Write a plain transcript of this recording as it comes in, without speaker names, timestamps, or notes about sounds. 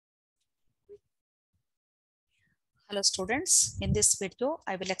Hello students, in this video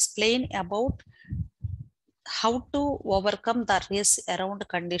I will explain about how to overcome the race around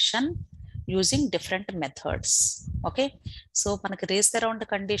condition using different methods. Okay, so మనకి race around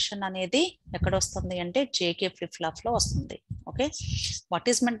condition అనేది ఎక్కడ వస్తుంది అంటే JK flip flop లో వస్తుంది. Okay,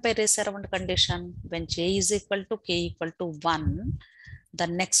 what is meant by race around condition? When J is equal to K equal to 1, the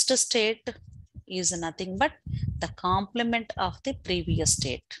next state is nothing but the complement of the previous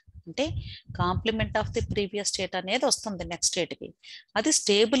state. అంటే complement of the previous state అనేది వస్తుంది next state కి. అది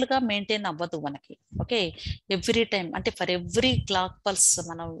stable గా maintain అవ్వదు మనకి. Okay, every time అంటే for every clock pulse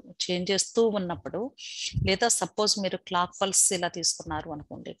మనం చేంజ్ చేస్తూ ఉన్నప్పుడు, లేదా సపోజ్ మీరు క్లాక్ పల్స్ ఇలా తీసుకున్నారు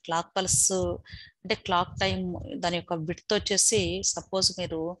అనుకోండి. క్లాక్ పల్స్ అంటే క్లాక్ టైం దాని యొక్క విడ్త్ వచ్చేసి సపోజ్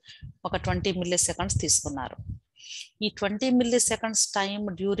మీరు ఒక 20 మిల్లీ సెకండ్స్ తీసుకున్నారు. ఈ 20 మిల్లీ సెకండ్స్ టైం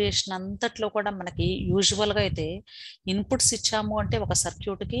డ్యూరేషన్ అంతట్లో కూడా మనకి యూజువల్ గా అయితే ఇన్పుట్స్ ఇచ్చాము అంటే ఒక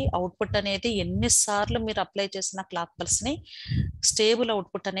సర్క్యూట్ కి అవుట్పుట్ అనేది ఎన్నిసార్లు మీరు అప్లై చేసిన క్లాక్ పల్స్ ని స్టేబుల్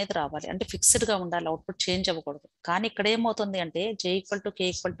అవుట్పుట్ అనేది రావాలి. అంటే ఫిక్స్డ్ గా ఉండాలి, అవుట్పుట్ చేంజ్ అవ్వకూడదు. కానీ ఇక్కడ ఏమవుతుంది అంటే J equal to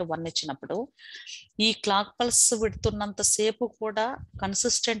K equal to 1 ఇచ్చినప్పుడు ఈ క్లాక్ పల్స్ విడుతున్నంత సేపు కూడా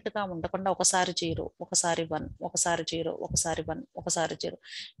కన్సిస్టెంట్ గా ఉండకుండా ఒకసారి 0, ఒకసారి 1, ఒకసారి 0, ఒకసారి 1, ఒకసారి 0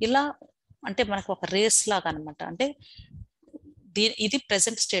 ఇలా అంటే మనకు ఒక రేస్ లాగా అనమాట. అంటే ఇది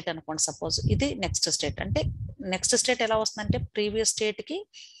ప్రెసెంట్ స్టేట్ అనుకోండి, సపోజ్ ఇది నెక్స్ట్ స్టేట్. అంటే నెక్స్ట్ స్టేట్ ఎలా వస్తుందంటే ప్రీవియస్ స్టేట్ కి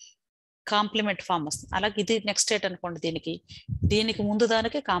కాంప్లిమెంట్ ఫామ్ వస్తుంది. అలాగే ఇది నెక్స్ట్ స్టేట్ అనుకోండి, దీనికి ముందు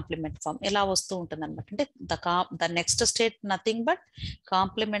దానికి కాంప్లిమెంట్ ఫామ్ ఇలా వస్తూ ఉంటుంది అనమాట. అంటే the next state nothing but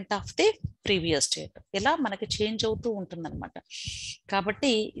complement of the previous state ఇలా మనకి చేంజ్ అవుతూ ఉంటుంది అనమాట.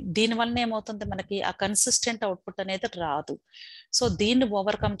 కాబట్టి దీనివల్ల ఏమవుతుంది, మనకి ఆ కన్సిస్టెంట్ అవుట్పుట్ అనేది రాదు. సో దీన్ని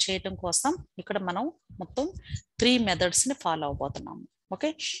ఓవర్కమ్ చేయడం కోసం ఇక్కడ మనం మొత్తం 3 మెథడ్స్ ని ఫాలో అవబోతున్నాము. ఓకే,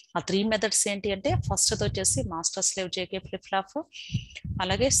 ఆ 3 మెథడ్స్ ఏంటి అంటే ఫస్ట్ వచ్చేసి master slave JK flip flop,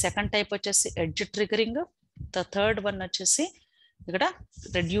 అలాగే సెకండ్ టైప్ వచ్చేసి edge triggering, the third one వచ్చేసి ఇక్కడ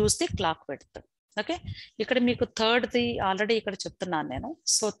reduce the clock width. Okay, ఇక్కడ మీకు థర్డ్ ది ఆల్రెడీ ఇక్కడ చెప్తున్నాను నేను.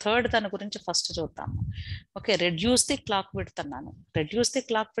 సో థర్డ్ దాని గురించి ఫస్ట్ చూద్దాము. Okay, reduce the clock width అన్నాను. రెడ్యూస్ ది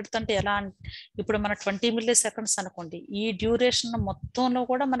క్లాక్ విడ్త్ అంటే ఎలా, ఇప్పుడు మన 20 మిల్లీ సెకండ్స్ అనుకోండి, ఈ డ్యూరేషన్ మొత్తంలో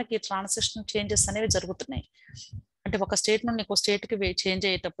కూడా మనకి ట్రాన్సిషన్ చేంజెస్ అనేవి జరుగుతున్నాయి. అంటే ఒక స్టేట్ నుండి ఇంకో స్టేట్ కి చేంజ్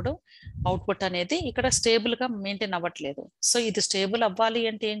అయ్యేటప్పుడు అవుట్పుట్ అనేది ఇక్కడ స్టేబుల్ గా మెయింటైన్ అవ్వట్లేదు. సో ఇది స్టేబుల్ అవ్వాలి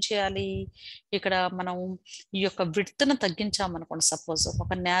అంటే ఏం చేయాలి, ఇక్కడ మనం ఈ యొక్క విడ్త్ ను తగ్గించామనుకోండి. సపోజ్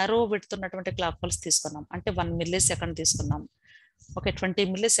ఒక నేరో విడ్త్ ఉన్నటువంటి క్లాక్ పల్స్ తీసుకున్నాం అంటే 1 మిల్లీ సెకండ్ తీసుకున్నాం. ఓకే, 20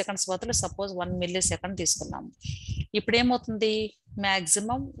 మిల్లీ సెకండ్స్ బదులు సపోజ్ 1 మిల్లీ సెకండ్ తీసుకున్నాము. ఇప్పుడు ఏమవుతుంది,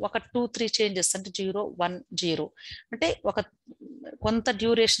 మ్యాక్సిమం ఒక 2-3 చేంజెస్ అంటే 0, 1, 0 అంటే ఒక కొంత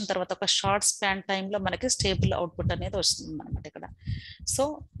డ్యూరేషన్ తర్వాత ఒక షార్ట్ స్పాన్ టైంలో మనకి స్టేబుల్ అవుట్పుట్ అనేది వస్తుంది అనమాట ఇక్కడ. సో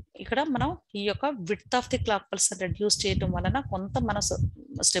ఇక్కడ మనం ఈ యొక్క width of the clock pulse reduce చేయడం వలన కొంత మనం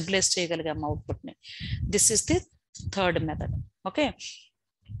స్టెబిలైజ్ చేయగలిగాము అవుట్పుట్ ని. This is the third method. Okay,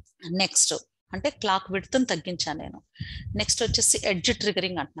 next అంటే క్లాక్ విడ్త్ ని తగ్గించాను నేను. నెక్స్ట్ వచ్చేసి ఎడ్జ్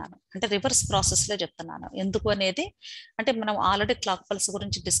ట్రిగరింగ్ అంటున్నాను. అంటే రివర్స్ ప్రాసెస్ లో చెప్తున్నాను. ఎందుకు అనేది అంటే మనం ఆల్రెడీ క్లాక్ పల్స్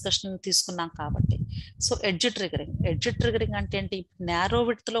గురించి డిస్కషన్ తీసుకున్నాం కాబట్టి. సో ఎడ్జ్ ట్రిగరింగ్ అంటే ఏంటి, నేరో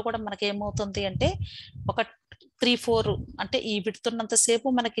విడ్త్ లో కూడా మనకి ఏమవుతుంది అంటే ఒక 3-4 అంటే ఈ విడుతున్నంత సేపు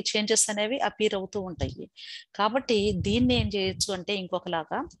మనకి చేంజెస్ అనేవి అపీర్ అవుతూ ఉంటాయి. కాబట్టి దీన్ని ఏం చేయొచ్చు అంటే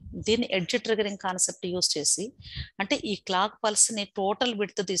ఇంకొకలాగా దీన్ని ఎడ్జ్ ట్రిగరింగ్ కాన్సెప్ట్ యూస్ చేసి, అంటే ఈ క్లాక్ పల్స్ ని టోటల్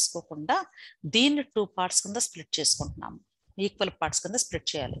విడ్త్ తీసుకోకుండా దీన్ని 2 పార్ట్స్ కింద స్ప్లిట్ చేసుకుంటున్నాము. ఈక్వల్ పార్ట్స్ కింద స్ప్లిట్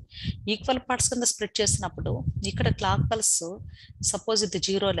చేయాలి. ఈక్వల్ పార్ట్స్ కింద స్ప్లిట్ చేసినప్పుడు ఇక్కడ క్లాక్ పల్స్ సపోజ్ ఇది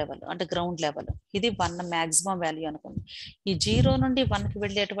 0 లెవెల్ అంటే గ్రౌండ్ లెవెల్, ఇది 1 మ్యాక్సిమం వాల్యూ అనుకోండి. ఈ 0 నుండి 1 కి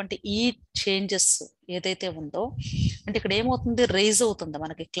వెళ్ళేటువంటి ఈ చేంజెస్ ఏదైతే ఉందో అంటే ఇక్కడ ఏమవుతుంది, రైజ్ అవుతుంది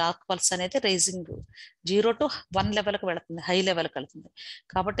మనకి క్లాక్ పల్స్ అనేది. రైజింగ్ 0 to 1 లెవెల్కి వెళుతుంది, హై లెవెల్కి వెళుతుంది.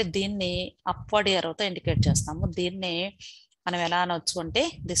 కాబట్టి దీన్ని అప్వర్డ్ ఏరోతో ఇండికేట్ చేస్తాము. దీన్ని మనం ఎలా అనొచ్చు అంటే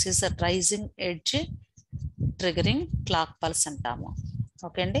this is a rising edge triggering clock pulse అంటాము.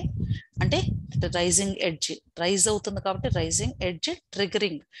 ఓకే అండి, అంటే రైజింగ్ ఎడ్జ్ రైజ్ అవుతుంది కాబట్టి రైజింగ్ ఎడ్జ్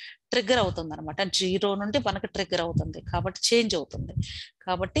ట్రిగర్ అవుతుంది అనమాట. 0 నుండి 1కి ట్రిగర్ అవుతుంది కాబట్టి చేంజ్ అవుతుంది.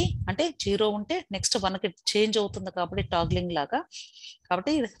 కాబట్టి అంటే 0 ఉంటే నెక్స్ట్ 1కి చేంజ్ అవుతుంది కాబట్టి టాగ్లింగ్ లాగా.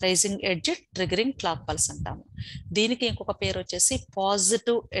 కాబట్టి rising edge triggering clock pulse అంటాము. దీనికి ఇంకొక పేరు వచ్చేసి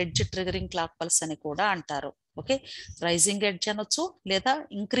positive edge triggering clock pulse అని కూడా అంటారు. ఓకే, రైజింగ్ ఎడ్జ్ అనొచ్చు లేదా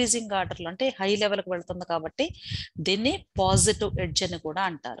ఇంక్రీజింగ్ ఆర్డర్లో అంటే హై లెవెల్కి వెళ్తుంది కాబట్టి దీన్ని పాజిటివ్ ఎడ్జ్ అని కూడా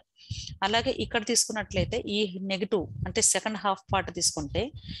అంటారు. అలాగే ఇక్కడ తీసుకున్నట్లయితే ఈ నెగిటివ్ అంటే సెకండ్ హాఫ్ పార్ట్ తీసుకుంటే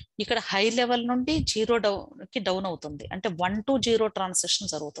ఇక్కడ హై లెవెల్ నుండి 0 డౌన్ అవుతుంది. అంటే 1 to 0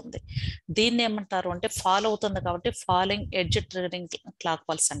 ట్రాన్సిషన్ జరుగుతుంది. దీన్ని ఏమంటారు అంటే ఫాల్ అవుతుంది కాబట్టి falling edge triggering clock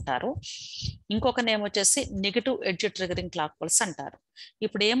pulse అంటారు. ఇంకొక నేమ్ వచ్చేసి negative edge triggering clock pulse అంటారు.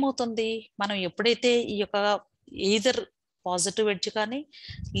 ఇప్పుడు ఏమవుతుంది, మనం ఎప్పుడైతే ఈ యొక్క ఈదర్ పాజిటివ్ ఎడ్జ్ కానీ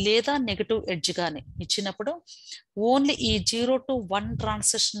లేదా నెగటివ్ ఎడ్జ్ కానీ ఇచ్చినప్పుడు ఓన్లీ ఈ 0 to 1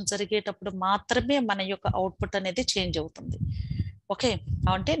 ట్రాన్సిషన్ జరిగేటప్పుడు మాత్రమే మన యొక్క అవుట్పుట్ అనేది చేంజ్ అవుతుంది. ఓకే,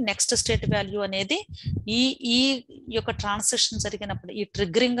 అంటే నెక్స్ట్ స్టేట్ వాల్యూ అనేది ఈ ఈ యొక్క ట్రాన్సిషన్ జరిగినప్పుడు, ఈ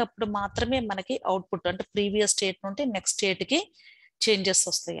ట్రిగ్గరింగ్ అప్పుడు మాత్రమే మనకి అవుట్పుట్ అంటే ప్రీవియస్ స్టేట్ నుండి నెక్స్ట్ స్టేట్ కి చేంజెస్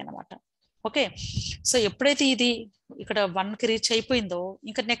వస్తాయి అన్నమాట. ఓకే, సో ఎప్పుడైతే ఇది ఇక్కడ 1కి రీచ్ అయిపోయిందో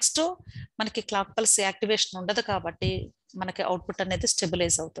ఇంకా నెక్స్ట్ మనకి క్లాక్ పల్స్ యాక్టివేషన్ ఉండదు కాబట్టి మనకి అవుట్పుట్ అనేది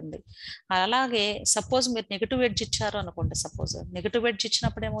స్టెబిలైజ్ అవుతుంది. అలాగే సపోజ్ మీరు నెగటివ్ ఎడ్జ్ ఇచ్చారు అనుకోండి, సపోజ్ నెగటివ్ ఎడ్జ్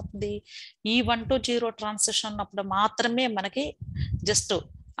ఇచ్చినప్పుడు ఏమవుతుంది, ఈ 1 to 0 ట్రాన్సిషన్ అప్పుడు మాత్రమే మనకి జస్ట్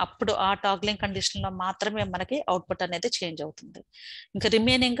అప్పుడు ఆ టాగ్లింగ్ కండిషన్ లో మాత్రమే మనకి అవుట్పుట్ అనేది చేంజ్ అవుతుంది. ఇంకా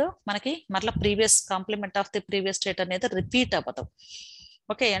రిమైనింగ్ మనకి మరలా previous complement of the previous state అనేది రిపీట్ అవ్వదు.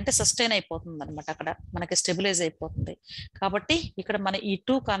 ఓకే, అంటే సస్టైన్ అయిపోతుంది అనమాట, అక్కడ మనకి స్టెబిలైజ్ అయిపోతుంది. కాబట్టి ఇక్కడ మన ఈ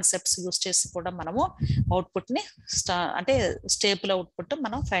 2 కాన్సెప్ట్స్ యూస్ చేసి కూడా మనము అవుట్పుట్ ని అంటే స్టేబుల్ అవుట్పుట్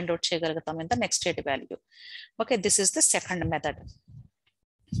మనం ఫైండ్ అవుట్ చేయగలుగుతాం in the next state value. Okay, this is the second method.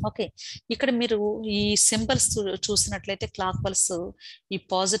 Okay, ఇక్కడ మీరు ఈ సింబల్స్ చూసినట్లయితే క్లాక్ పల్స్ ఈ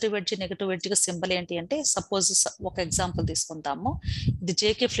positive edge negative edge symbol ఏంటి అంటే, సపోజ్ ఒక ఎగ్జాంపుల్ తీసుకుందాము. ఇది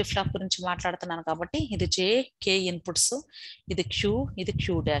జేకే ఫ్లిప్ ఫ్లాప్ గురించి మాట్లాడుతున్నాను కాబట్టి ఇది జేకే ఇన్పుట్స్, ఇది క్యూ, ఇది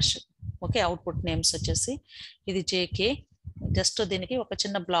Q dash. Okay, output names వచ్చేసి ఇది జేకే. జస్ట్ దీనికి ఒక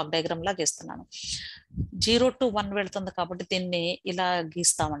చిన్న బ్లాక్ డయాగ్రామ్ లా గీస్తున్నాను. 0 to 1 వెళ్తుంది కాబట్టి దీన్ని ఇలా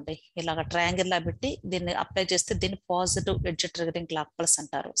గీస్తామండి, ఇలాగ ట్రయాంగిల్ లా పెట్టి దీన్ని అప్లై చేస్తే దీన్ని positive edge triggering clock pulse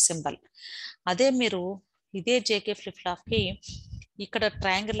అంటారు సింబల్. అదే మీరు ఇదే జేకే ఫ్లిప్ ఫ్లాప్ కి ఇక్కడ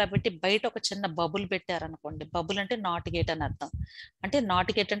ట్రయాంగిల్ లా పెట్టి బయట ఒక చిన్న బబుల్ పెట్టారనుకోండి, బబుల్ అంటే నాట్ గేట్ అని అర్థం. అంటే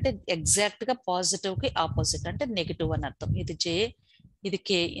నాట్ గేట్ అంటే ఎగ్జాక్ట్ గా పాజిటివ్ కి ఆపోజిట్ అంటే నెగిటివ్ అని అర్థం. ఇది జే, ఇది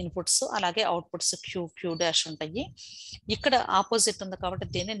కే ఇన్పుట్స్, అలాగే అవుట్పుట్స్ క్యూ, క్యూ డాష్ ఉంటాయి. ఇక్కడ ఆపోజిట్ ఉంది కాబట్టి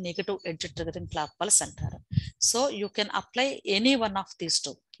దీన్ని negative edge triggering clock pulse అంటారు. So you can apply any one of these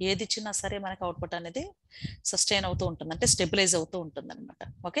two. ఏది ఇచ్చినా సరే మనకి అవుట్పుట్ అనేది సస్టైన్ అవుతూ ఉంటుంది, అంటే స్టెబిలైజ్ అవుతూ ఉంటుంది అనమాట.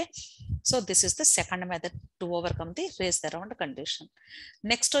 Okay, so this is the second method to overcome the race around condition.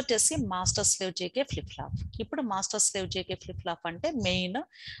 Next వచ్చేసి master slave JK flip flop. ఇప్పుడు master slave JK flip flop అంటే మెయిన్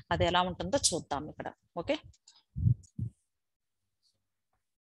అది ఎలా ఉంటుందో చూద్దాం ఇక్కడ. Okay,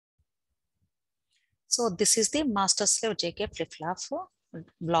 so this is the master slave JK flip flop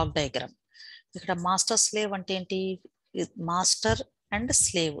block diagram. ఇక్కడ master slave అంటే ఏంటి, మాస్టర్ అండ్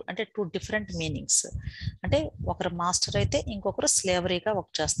స్లేవ్ అంటే 2 డిఫరెంట్ మీనింగ్స్. అంటే ఒకరు మాస్టర్ అయితే ఇంకొకరు స్లేవరీగా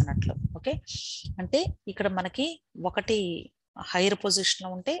వర్క్ చేస్తున్నట్లు. ఓకే, అంటే ఇక్కడ మనకి ఒకటి హైయర్ పొజిషన్ లో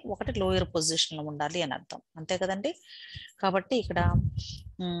ఉంటే ఒకటి లోయర్ పొజిషన్ లో ఉండాలి అని అర్థం, అంతే కదండి. కాబట్టి ఇక్కడ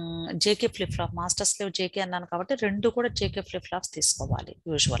JK flip flop master slave JK అన్నాను కాబట్టి రెండు కూడా జేకే ఫ్లిప్ ఫ్లాప్స్ తీసుకోవాలి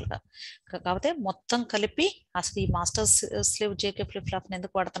యూజువల్ గా. కాకపోతే మొత్తం కలిపి అసలు ఈ master slave JK flip flop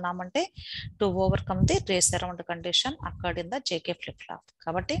ఎందుకు వాడుతున్నామంటే to overcome the race around condition అక్కడ in the JK flip flop.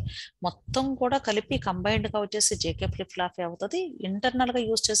 కాబట్టి మొత్తం కూడా కలిపి కంబైన్డ్ గా వచ్చేసి జేకే ఫ్లిప్ ఫ్లాప్ అవుతుంది. ఇంటర్నల్ గా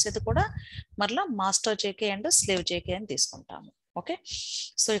యూజ్ చేసేది కూడా మరలా master JK and slave JK అని తీసుకుంటాము. ఓకే,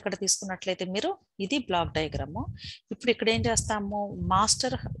 సో ఇక్కడ తీసుకున్నట్లయితే మీరు ఇది బ్లాక్ డయాగ్రామ్. ఇప్పుడు ఇక్కడ ఏం చేస్తాము,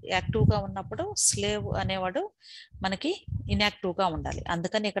 మాస్టర్ యాక్టివ్ గా ఉన్నప్పుడు స్లేవ్ అనేవాడు మనకి ఇన్యాక్టివ్ గా ఉండాలి.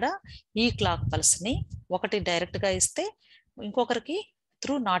 అందుకని ఇక్కడ ఈ క్లాక్ పల్స్ ని ఒకటి డైరెక్ట్ గా ఇస్తే ఇంకొకరికి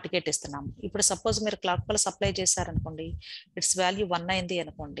త్రూ నాట్ గేట్ ఇస్తున్నాము. ఇప్పుడు సపోజ్ మీరు క్లాక్ పల్స్ అప్లై చేశారనుకోండి, ఇట్స్ వాల్యూ 1 అయింది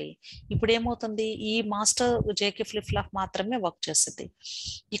అనుకోండి, ఇప్పుడు ఏమవుతుంది, ఈ మాస్టర్ జేకే ఫ్లిప్ ఫ్లాప్ మాత్రమే వర్క్ చేస్తుంది.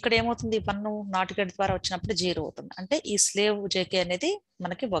 ఇక్కడ ఏమవుతుంది, 1 నాట్ గేట్ ద్వారా వచ్చినప్పుడు 0 అవుతుంది, అంటే ఈ స్లేవ్ జేకే అనేది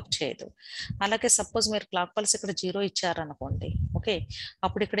మనకి వర్క్ చేయదు. అలాగే సపోజ్ మీరు క్లాక్ పల్స్ ఇక్కడ 0 ఇచ్చారనుకోండి, ఓకే,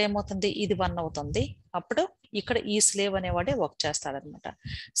 అప్పుడు ఇక్కడ ఏమవుతుంది, ఇది 1 అవుతుంది, అప్పుడు ఇక్కడ ఈ స్లేవ్ అనేవాడే వర్క్ చేస్తాడనమాట.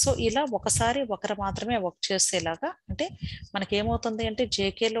 సో ఇలా ఒకసారి ఒకరు మాత్రమే వర్క్ చేసేలాగా, అంటే మనకి ఏమవుతుంది అంటే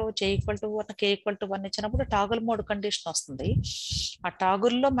జేకేలో జే equal to 1 K equal to 1 ఇచ్చినప్పుడు టాగుల్ మోడ్ కండిషన్ వస్తుంది. ఆ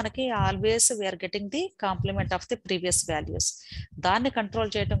టాగుల్లో మనకి always we are getting the compliment of the previous values. దాన్ని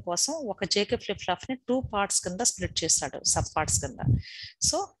కంట్రోల్ చేయడం కోసం ఒక జేకే ఫ్లిప్ ఫ్లాప్ ని 2 పార్ట్స్ కింద స్ప్లిట్ చేస్తాడు, సబ్ పార్ట్స్ కింద.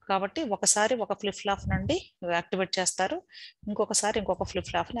 సో కాబట్టి ఒకసారి ఒక ఫ్లిప్ ఫ్లాప్ నుండి యాక్టివేట్ చేస్తారు, ఇంకొకసారి ఇంకొక ఫ్లిప్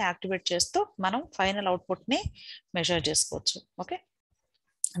ఫ్లాప్ ని యాక్టివేట్ చేస్తూ మనం ఫైనల్ అవుట్పుట్ ని మెజర్ చేసుకోవచ్చు. ఓకే,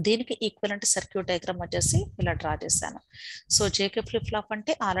 దీనికి ఈక్వలెంట్ సర్క్యూట్ డయాగ్రామ్ వచ్చేసి ఇలా డ్రా చేశాను. సో జేకే ఫ్లిప్ ఫ్లాప్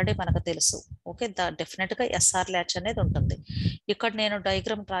అంటే ఆల్రెడీ మనకు తెలుసు. ఓకే, డెఫినెట్ గా ఎస్ఆర్ ల్యాచ్ అనేది ఉంటుంది. ఇక్కడ నేను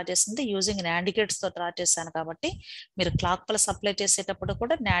డయాగ్రామ్ డ్రా చేసింది యూజింగ్ నాండ్ గేట్స్ తో డ్రా చేశాను కాబట్టి మీరు క్లాక్ పల్స్ అప్లై చేసేటప్పుడు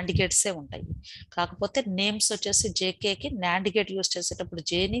కూడా నాండ్ గేట్సే ఉంటాయి. కాకపోతే నేమ్స్ వచ్చేసి జేకేకి నాండ్ గేట్ యూజ్ చేసేటప్పుడు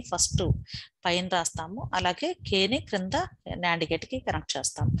జేని ఫస్ట్ పైన రాస్తాము, అలాగే కేని క్రింద NAND గేట్కి కనెక్ట్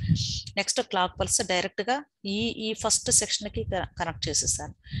చేస్తాం. నెక్స్ట్ క్లాక్ పల్స్ డైరెక్ట్గా ఈ ఫస్ట్ సెక్షన్కి కనెక్ట్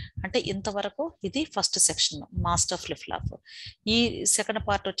చేసేసాను. అంటే ఇంతవరకు ఇది first section master flip flop, ఈ సెకండ్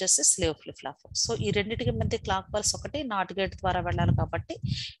పార్ట్ వచ్చేసి స్లేవ్ ఫ్లిప్ ఫ్లాప్. సో ఈ రెండింటికి మధ్య క్లాక్ పల్స్ ఒకటి నాట్ గేట్ ద్వారా వెళ్ళాలి కాబట్టి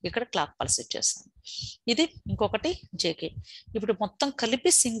ఇక్కడ క్లాక్ పల్స్ ఇచ్చేసాను. ఇది ఇంకొకటి జేకే. ఇప్పుడు మొత్తం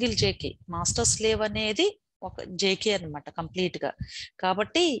కలిపి సింగిల్ జేకే, మాస్టర్ స్లేవ్ అనేది ఒక జేకే అనమాట కంప్లీట్ గా.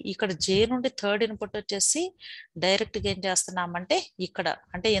 కాబట్టి ఇక్కడ జే నుండి థర్డ్ ఇన్పుట్ వచ్చేసి డైరెక్ట్ గా ఏం చేస్తున్నామంటే ఇక్కడ,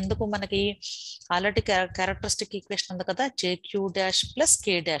 అంటే ఎందుకు మనకి ఆల్రెడీ క్యారెక్టరిస్టిక్ ఈక్వేషన్ ఉంది కదా, జే క్యూ డాష్ ప్లస్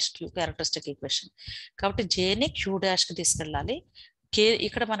కే డాష్ క్యూ క్యారెక్టరిస్టిక్ ఈక్వేషన్. కాబట్టి జేని క్యూ డాష్ కి తీసుకెళ్ళాలి. కే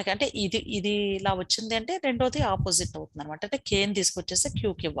ఇక్కడ మనకి అంటే ఇది ఇలా వచ్చింది అంటే రెండోది ఆపోజిట్ అవుతుంది అనమాట, అంటే కేని తీసుకొచ్చేసి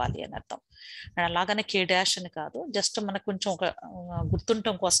క్యూకి ఇవ్వాలి అని అర్థం. అలాగనే కే డాష్ అని కాదు, జస్ట్ మనకు కొంచెం ఒక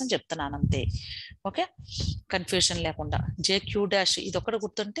గుర్తుండటం కోసం చెప్తున్నాను అంతే. ఓకే, కన్ఫ్యూజన్ లేకుండా జే క్యూ డాష్ ఇది ఒకటి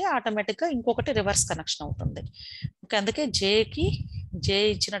గుర్తుంటే ఆటోమేటిక్గా ఇంకొకటి రివర్స్ కనెక్షన్ అవుతుంది. ఓకే, అందుకే జే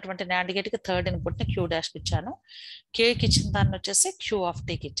ఇచ్చినటువంటి NAND గేట్కి థర్డ్ ఇన్పుట్ని క్యూ డాష్కి ఇచ్చాను, కేకి ఇచ్చిన దాన్ని వచ్చేసి క్యూ ఆఫ్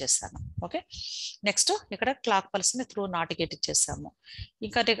టీకి ఇచ్చేసాను. ఓకే, నెక్స్ట్ ఇక్కడ క్లాక్ పల్స్ని త్రూ నాట్ గేట్ ఇచ్చేసాము.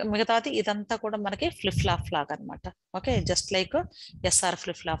 ఇంకా మిగతాది ఇదంతా కూడా మనకి ఫ్లిప్ ఫ్లాప్ లాగా అనమాట. Okay, just like SR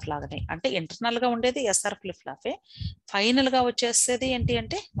flip flop లాగానే, అంటే ఇంటర్నల్ గా ఉండేది ఎస్ఆర్ ఫ్లిప్ ఫ్లాపే, ఫైనల్ గా వచ్చేసేది ఏంటి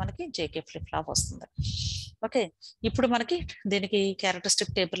అంటే మనకి జేకే ఫ్లిప్ ఫ్లాప్ వస్తుంది. ఓకే, ఇప్పుడు మనకి దీనికి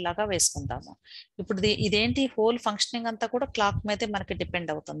క్యారెక్టరిస్టిక్ టేబుల్ లాగా వేసుకుందాము. ఇప్పుడు ఇదేంటి, హోల్ ఫంక్షనింగ్ అంతా కూడా క్లాక్ మీదే మనకి డిపెండ్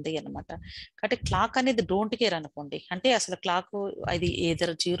అవుతుంది అనమాట. కాబట్టి క్లాక్ అనేది డోంట్ కేర్ అనుకోండి, అంటే అసలు క్లాక్ అది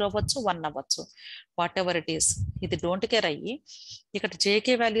ఏదర్ 0 అవ్వచ్చు 1 అవ్వచ్చు, వాట్ ఎవర్ ఇట్ ఈస్, ఇది డోంట్ కేర్ అయ్యి ఇక్కడ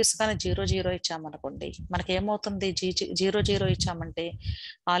జేకే వాల్యూస్ కానీ 0 0 ఇచ్చామనుకోండి, మనకి ఏమవుతుంది, 0 0 ఇచ్చామంటే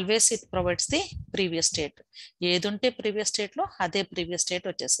always it provides the previous state. ఏది ఉంటే ప్రీవియస్ స్టేట్ లో అదే ప్రీవియస్ స్టేట్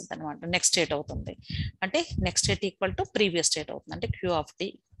వచ్చేసింది అనమాట, నెక్స్ట్ స్టేట్ అవుతుంది. అంటే next state equal to previous state అవుతుంది, అంటే క్యూ ఆఫ్ టీ.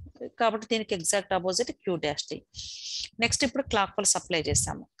 కాబట్టి దీనికి exact opposite Q dash T. Next ఇప్పుడు క్లాక్ పల్స్ అప్లై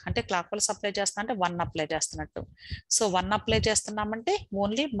చేసాము, అంటే క్లాక్ పల్స్ అప్లై చేస్తా అంటే 1 అప్లై చేస్తున్నట్టు. సో 1 అప్లై చేస్తున్నామంటే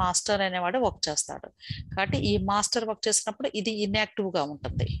ఓన్లీ మాస్టర్ అనేవాడు వర్క్ చేస్తాడు. కాబట్టి ఈ మాస్టర్ వర్క్ చేసినప్పుడు ఇది ఇన్యాక్టివ్ గా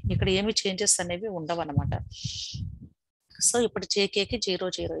ఉంటుంది, ఇక్కడ ఏమి చేంజెస్ అనేవి ఉండవు అనమాట. సో ఇప్పుడు జేకేకి 0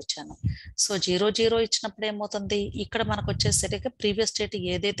 0 ఇచ్చాను. సో 0 0 ఇచ్చినప్పుడు ఏమవుతుంది, ఇక్కడ మనకు వచ్చేసరికి ప్రీవియస్ స్టేట్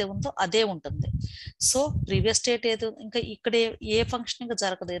ఏదైతే ఉందో అదే ఉంటుంది. సో ప్రీవియస్ స్టేట్ ఏది ఇంకా ఇక్కడ ఏ ఫంక్షనింగ్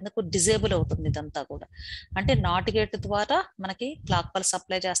జరగదు, ఎందుకు డిజేబుల్ అవుతుంది ఇదంతా కూడా. అంటే నాట్ గేట్ ద్వారా మనకి క్లాక్ పల్స్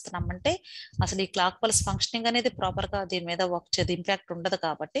అప్లై చేస్తున్నామంటే అసలు ఈ క్లాక్ పల్స్ ఫంక్షనింగ్ అనేది ప్రాపర్ గా దీని మీద వర్క్ చేది ఇంపాక్ట్ ఉండదు.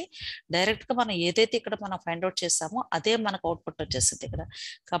 కాబట్టి డైరెక్ట్ గా మనం ఏదైతే ఇక్కడ మనం ఫైండ్ అవుట్ చేసామో అదే మనకు అవుట్పుట్ వచ్చేసింది ఇక్కడ.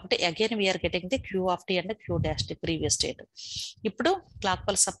 కాబట్టి again we are getting the queue of tea and Q dash T previous state. ఇప్పుడు క్లాక్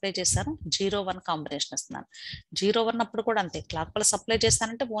పల్స్ అప్లై చేశాను, 0 1 కాంబినేషన్ ఇస్తున్నాను. 0 1 అప్పుడు కూడా అంతే, క్లాక్ పల్స్ అప్లై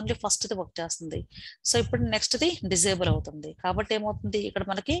చేశానంటే ఓన్లీ ఫస్ట్ ది వర్క్ చేస్తుంది. సో ఇప్పుడు నెక్స్ట్ ది డిజేబుల్ అవుతుంది. కాబట్టి ఏమవుతుంది, ఇక్కడ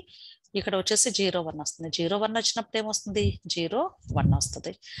మనకి ఇక్కడ వచ్చేసి 0 1 వస్తుంది. 0 1 వచ్చినప్పుడు ఏమొస్తుంది, 0 1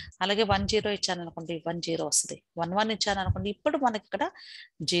 వస్తుంది. అలాగే 1 0 ఇచ్చాను అనుకోండి 1 0 వస్తుంది. 1 1 ఇచ్చాను అనుకోండి, ఇప్పుడు మనకి ఇక్కడ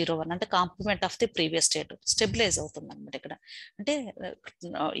 0 1 అంటే complement of the previous state stabilise అవుతుంది అనమాట ఇక్కడ. అంటే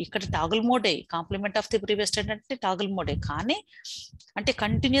ఇక్కడ toggle మోడే, complement of the previous state అంటే టాగుల్ మోడే, కానీ అంటే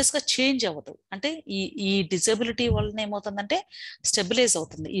కంటిన్యూస్ గా చేంజ్ అవ్వదు. అంటే ఈ డిజబిలిటీ వలన ఏమవుతుందంటే స్టెబిలైజ్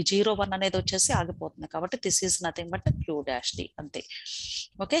అవుతుంది, ఈ 0 1 అనేది వచ్చేసి ఆగిపోతుంది. కాబట్టి this is nothing but Q dash D అంతే.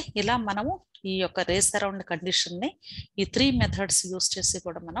 ఓకే, ఇలా మనము ఈ యొక్క రేస్ అరౌండ్ కండిషన్ ని ఈ 3 మెథడ్స్ యూస్ చేసి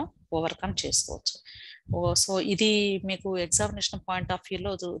కూడా మనం ఓవర్కమ్ చేసుకోవచ్చు. సో ఇది మీకు ఎగ్జామినేషన్ పాయింట్ ఆఫ్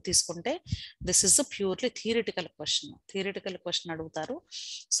వ్యూలో తీసుకుంటే this is purely theoretical question అడుగుతారు.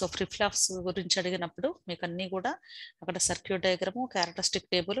 సో ఫ్లిప్ ఫ్లాప్స్ గురించి అడిగినప్పుడు మీకు అన్ని కూడా అక్కడ circuit diagram, characteristic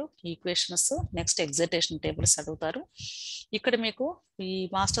table, equations, next excitation tables అడుగుతారు. ఇక్కడ మీకు ఈ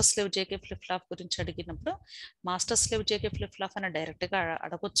master slave JK flip flop గురించి అడిగినప్పుడు master slave JK flip flop అని డైరెక్ట్ గా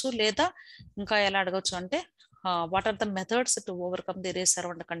అడగొచ్చు, లేదా ఇంకా ఎలా అడగొచ్చు అంటే what are the methods to overcome the race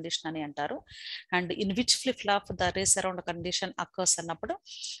around condition అని అంటారు. And in which flip flop the race around condition occurs అన్నప్పుడు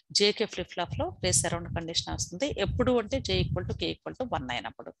జేకే ఫ్లిప్ ఫ్లాప్ లో రేస్ అరౌండ్ కండిషన్ వస్తుంది. ఎప్పుడు అంటే జే equal to K equal to 1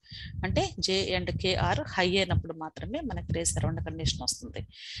 అయినప్పుడు, అంటే జే and K are high అయినప్పుడు మాత్రమే మనకి రేస్ అరౌండ్ కండిషన్ వస్తుంది.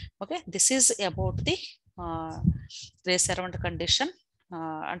 Okay, this is about the race around condition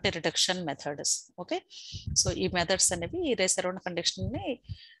అంటే రిడక్షన్ మెథడ్స్. ఓకే, సో ఈ మెథడ్స్ అనేవి ఈ రేస్ అరౌండ్ కండిషన్ ని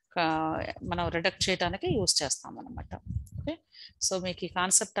మనం రిడక్ట్ చేయడానికి యూజ్ చేస్తాం అనమాట. ఓకే, సో మీకు ఈ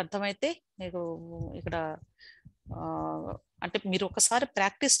కాన్సెప్ట్ అర్థమైతే మీకు ఇక్కడ అంటే మీరు ఒకసారి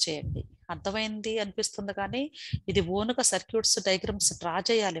ప్రాక్టీస్ చేయండి, అర్థమైంది అనిపిస్తుంది. కానీ ఇది ఓన్గా సర్క్యూట్స్ డయాగ్రామ్స్ డ్రా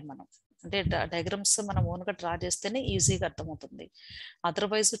చేయాలి మనం. అంటే డయాగ్రామ్స్ మనం ఓన్గా డ్రా చేస్తేనే ఈజీగా అర్థమవుతుంది.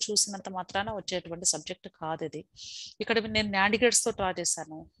 అదర్వైజ్ చూసినంత మాత్రాన వచ్చేటువంటి సబ్జెక్ట్ కాదు ఇది. ఇక్కడ నేను న్యాండ్ గేట్స్తో డ్రా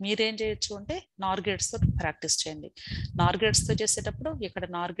చేశాను. మీరేం చేయొచ్చు అంటే నార్ గేట్స్తో ప్రాక్టీస్ చేయండి. నార్ గేట్స్తో చేసేటప్పుడు ఇక్కడ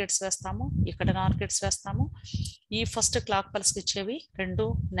నార్ గేట్స్ వేస్తాము, ఇక్కడ నార్ గేట్స్ వేస్తాము. ఈ ఫస్ట్ క్లాక్ పల్స్కి ఇచ్చేవి 2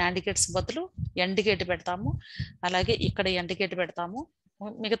 న్యాండ్ గేట్స్ బదులు ఎండ్ గేట్ పెడతాము. అలాగే ఇక్కడ ఎండ్ గేట్ పెడతాము.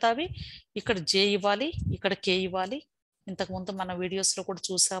 మిగతావి ఇక్కడ జే ఇవ్వాలి, ఇక్కడ కే ఇవ్వాలి. ఇంతకుముందు మన వీడియోస్లో కూడా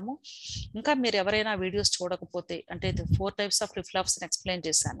చూసాము. ఇంకా మీరు ఎవరైనా వీడియోస్ చూడకపోతే అంటే 4 types of flip flops explain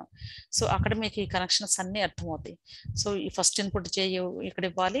చేశాను. సో అక్కడ మీకు ఈ కనెక్షన్స్ అన్నీ అర్థమవుతాయి. సో ఈ ఫస్ట్ ఇన్పుట్ జే ఇక్కడ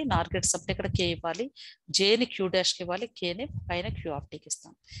ఇవ్వాలి, నార్ గేట్స్ అప్పుడు ఇక్కడ కే ఇవ్వాలి, జేని క్యూ డాష్కి ఇవ్వాలి, కేని పైన క్యూ ఆఫ్ టీకి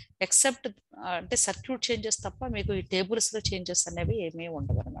ఇస్తాం. ఎక్సెప్ట్ అంటే సర్క్యూట్ చేంజెస్ తప్ప మీకు ఈ టేబుల్స్లో చేంజెస్ అనేవి ఏమీ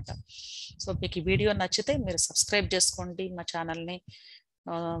ఉండవు అనమాట. సో మీకు ఈ వీడియో నచ్చితే మీరు సబ్స్క్రైబ్ చేసుకోండి, మా ఛానల్ని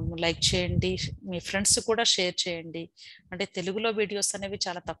లైక్ చేయండి, మీ ఫ్రెండ్స్ కూడా షేర్ చేయండి. అంటే తెలుగులో వీడియోస్ అనేవి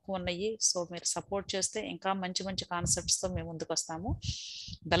చాలా తక్కువ ఉన్నాయి. సో మీరు సపోర్ట్ చేస్తే ఇంకా మంచి మంచి కాన్సెప్ట్స్తో మేము ముందుకు వస్తాము.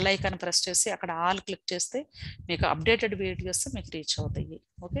 బెల్ ఐకాన్ ప్రెస్ చేసి అక్కడ ఆల్ క్లిక్ చేస్తే మీకు అప్డేటెడ్ వీడియోస్ మీకు రీచ్ అవుతాయి.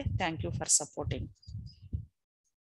 Okay, thank you for supporting.